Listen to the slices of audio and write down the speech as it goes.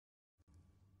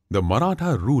The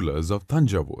Maratha rulers of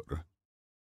Thanjavur.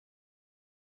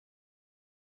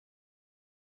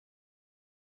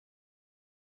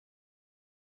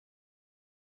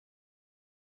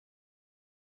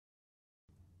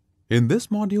 In this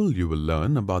module, you will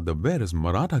learn about the various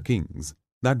Maratha kings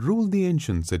that ruled the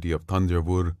ancient city of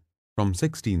Thanjavur from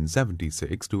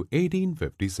 1676 to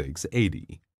 1856 AD.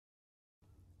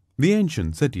 The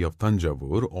ancient city of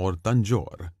Thanjavur or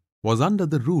Tanjore was under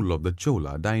the rule of the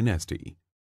Chola dynasty.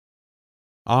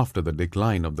 After the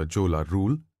decline of the Chola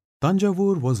rule,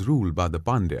 Thanjavur was ruled by the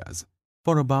Pandyas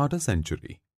for about a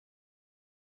century.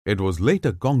 It was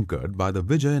later conquered by the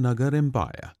Vijayanagar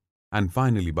Empire and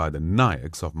finally by the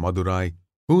Nayaks of Madurai,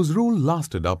 whose rule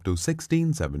lasted up to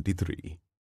 1673.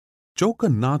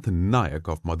 Chokanath Nayak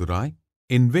of Madurai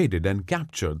invaded and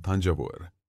captured Thanjavur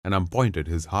and appointed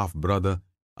his half-brother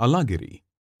Alagiri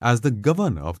as the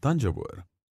governor of Thanjavur.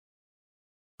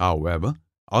 However,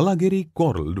 Alagiri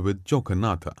quarrelled with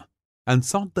Chokanatha and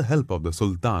sought the help of the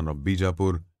Sultan of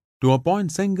Bijapur to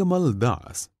appoint Sengamal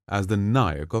Das as the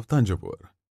Nayak of Thanjavur.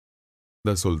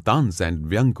 The Sultan sent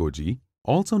Vyankoji,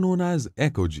 also known as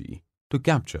Ekoji, to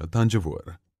capture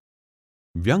Thanjavur.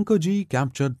 Vyankoji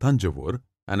captured Thanjavur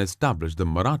and established the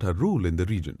Maratha rule in the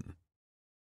region.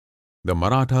 The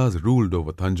Marathas ruled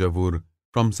over Thanjavur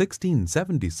from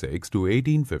 1676 to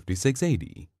 1856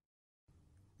 AD.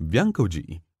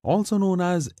 Vyankoji, also known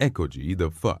as Ekoji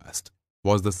I,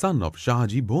 was the son of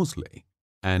Shahaji Bhosle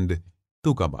and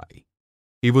Tukabai.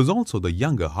 He was also the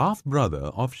younger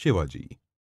half-brother of Shivaji.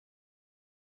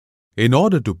 In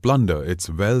order to plunder its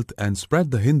wealth and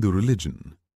spread the Hindu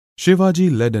religion, Shivaji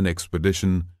led an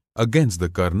expedition against the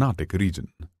Carnatic region.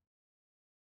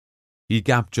 He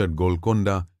captured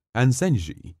Golconda and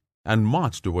Senji and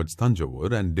marched towards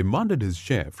Thanjavur and demanded his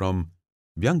share from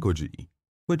Vyankoji,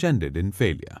 which ended in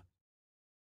failure.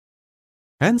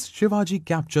 Hence, Shivaji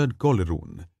captured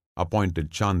Kolerun, appointed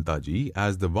Chantaji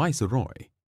as the viceroy,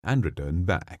 and returned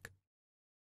back.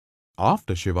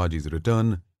 After Shivaji's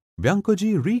return,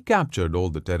 Vyankoji recaptured all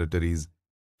the territories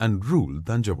and ruled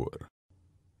Thanjavur.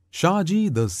 Shahaji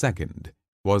II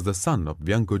was the son of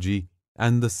Vyankoji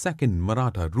and the second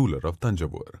Maratha ruler of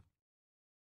Thanjavur.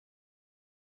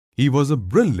 He was a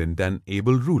brilliant and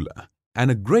able ruler and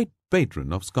a great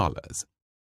patron of scholars.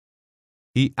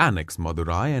 He annexed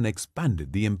Madurai and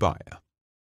expanded the empire.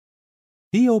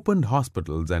 He opened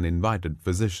hospitals and invited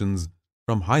physicians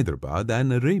from Hyderabad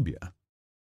and Arabia.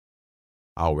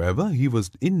 However, he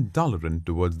was intolerant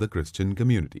towards the Christian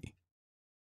community.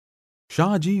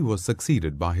 Shahaji was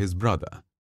succeeded by his brother,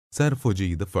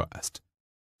 Serfoji-I.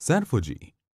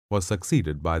 Serfoji was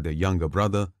succeeded by their younger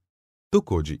brother,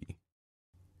 Tukoji.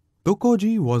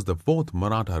 Tukoji was the fourth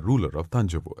Maratha ruler of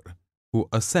Thanjavur, who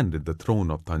ascended the throne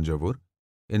of Thanjavur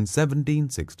in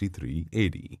 1763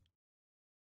 AD.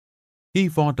 He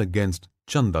fought against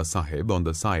Chanda Sahib on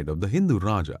the side of the Hindu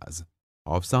Rajas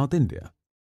of South India.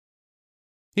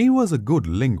 He was a good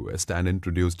linguist and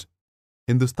introduced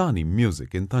Hindustani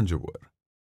music in Thanjavur.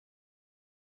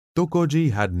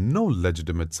 Tukoji had no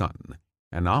legitimate son,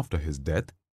 and after his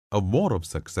death, a war of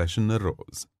succession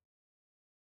arose.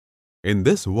 In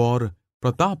this war,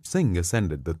 Pratap Singh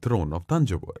ascended the throne of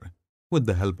Thanjavur with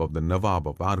the help of the Nawab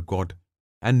of Arcot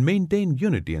and maintained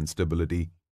unity and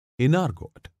stability in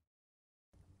Arcot.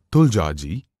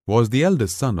 Tuljaji was the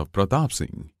eldest son of Pratap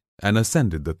Singh and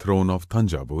ascended the throne of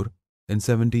Thanjavur in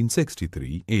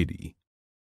 1763 AD.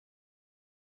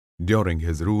 During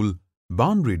his rule,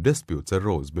 boundary disputes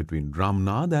arose between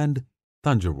Ramnad and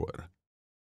Thanjavur.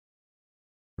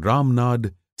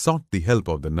 Ramnad sought the help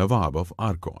of the Nawab of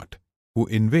Arcot, who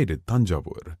invaded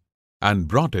Thanjavur and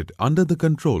brought it under the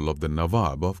control of the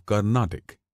Nawab of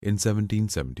Carnatic in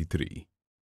 1773.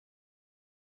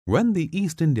 When the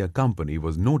East India Company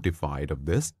was notified of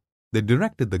this, they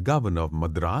directed the governor of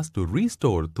Madras to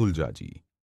restore Tuljaji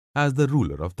as the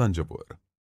ruler of Thanjavur.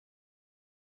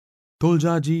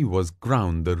 Tuljaji was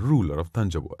crowned the ruler of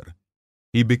Thanjavur.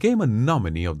 He became a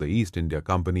nominee of the East India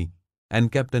Company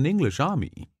and kept an English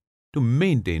army to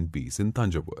maintain peace in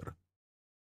Thanjavur.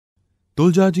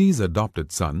 Tuljaji's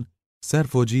adopted son,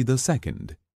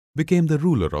 Serfoji-II, became the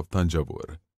ruler of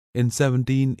Thanjavur in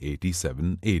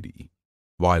 1787 AD,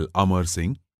 while Amar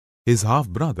Singh, his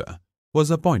half-brother,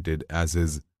 was appointed as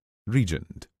his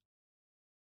regent.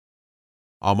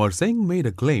 Amar Singh made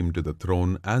a claim to the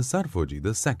throne as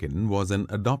Serfoji-II was an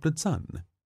adopted son,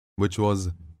 which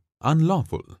was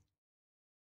unlawful.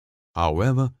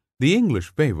 However, the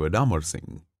English favoured Amar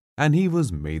Singh and he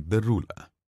was made the ruler.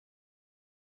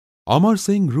 Amar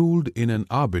Singh ruled in an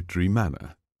arbitrary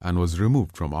manner and was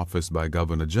removed from office by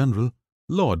Governor-General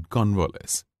Lord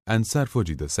Cornwallis, and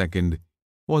Serfoji-II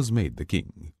was made the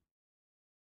king.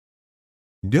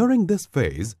 During this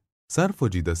phase,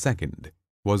 Serfoji-II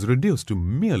was reduced to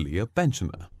merely a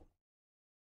pensioner.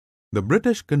 The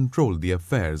British controlled the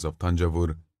affairs of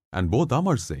Thanjavur, and both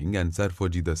Amar Singh and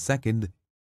Serfoji-II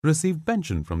received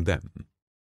pension from them.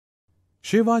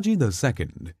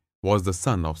 Shivaji-II was the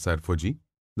son of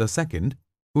Serfoji-II,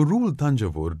 who ruled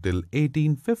Thanjavur till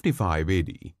 1855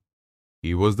 AD.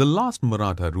 He was the last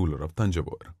Maratha ruler of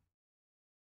Thanjavur.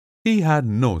 He had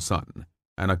no son,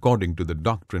 and according to the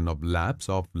doctrine of lapse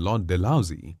of Lord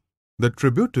Dalhousie, the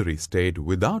tributary state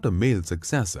without a male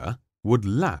successor would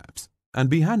lapse and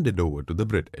be handed over to the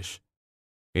British.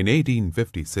 In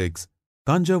 1856,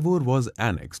 Thanjavur was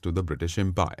annexed to the British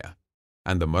Empire,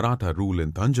 and the Maratha rule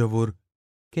in Thanjavur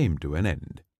came to an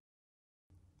end.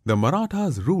 The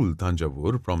Marathas ruled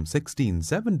Thanjavur from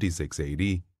 1676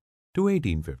 AD to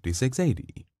 1856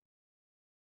 AD.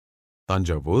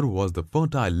 Thanjavur was the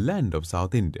fertile land of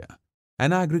South India,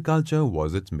 and agriculture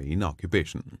was its main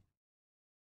occupation.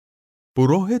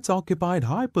 Purohits occupied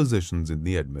high positions in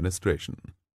the administration,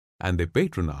 and they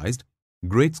patronized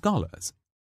great scholars.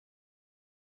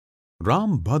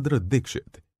 Ram Bhadra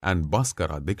Dikshit and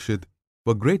Bhaskara Dikshit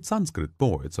were great Sanskrit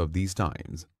poets of these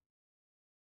times.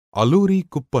 Alluri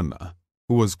Kuppanna,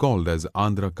 who was called as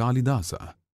Andhra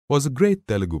Kalidasa, was a great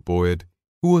Telugu poet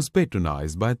who was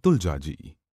patronized by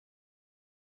Tuljaji.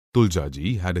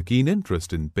 Tuljaji had a keen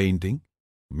interest in painting,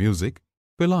 music,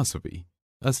 philosophy,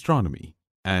 astronomy,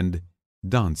 and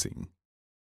dancing.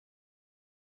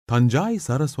 Thanjai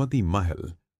Saraswati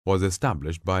Mahal was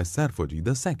established by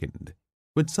Serfoji-II,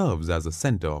 which serves as a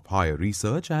center of higher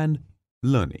research and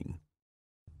learning.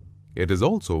 It is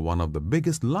also one of the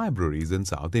biggest libraries in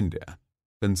South India,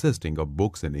 consisting of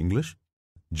books in English,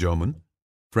 German,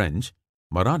 French,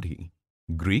 Marathi,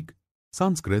 Greek,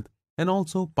 Sanskrit, and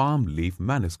also palm leaf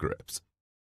manuscripts.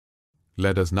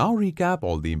 Let us now recap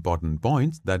all the important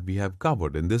points that we have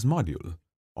covered in this module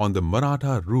on the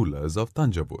Maratha rulers of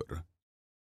Thanjavur.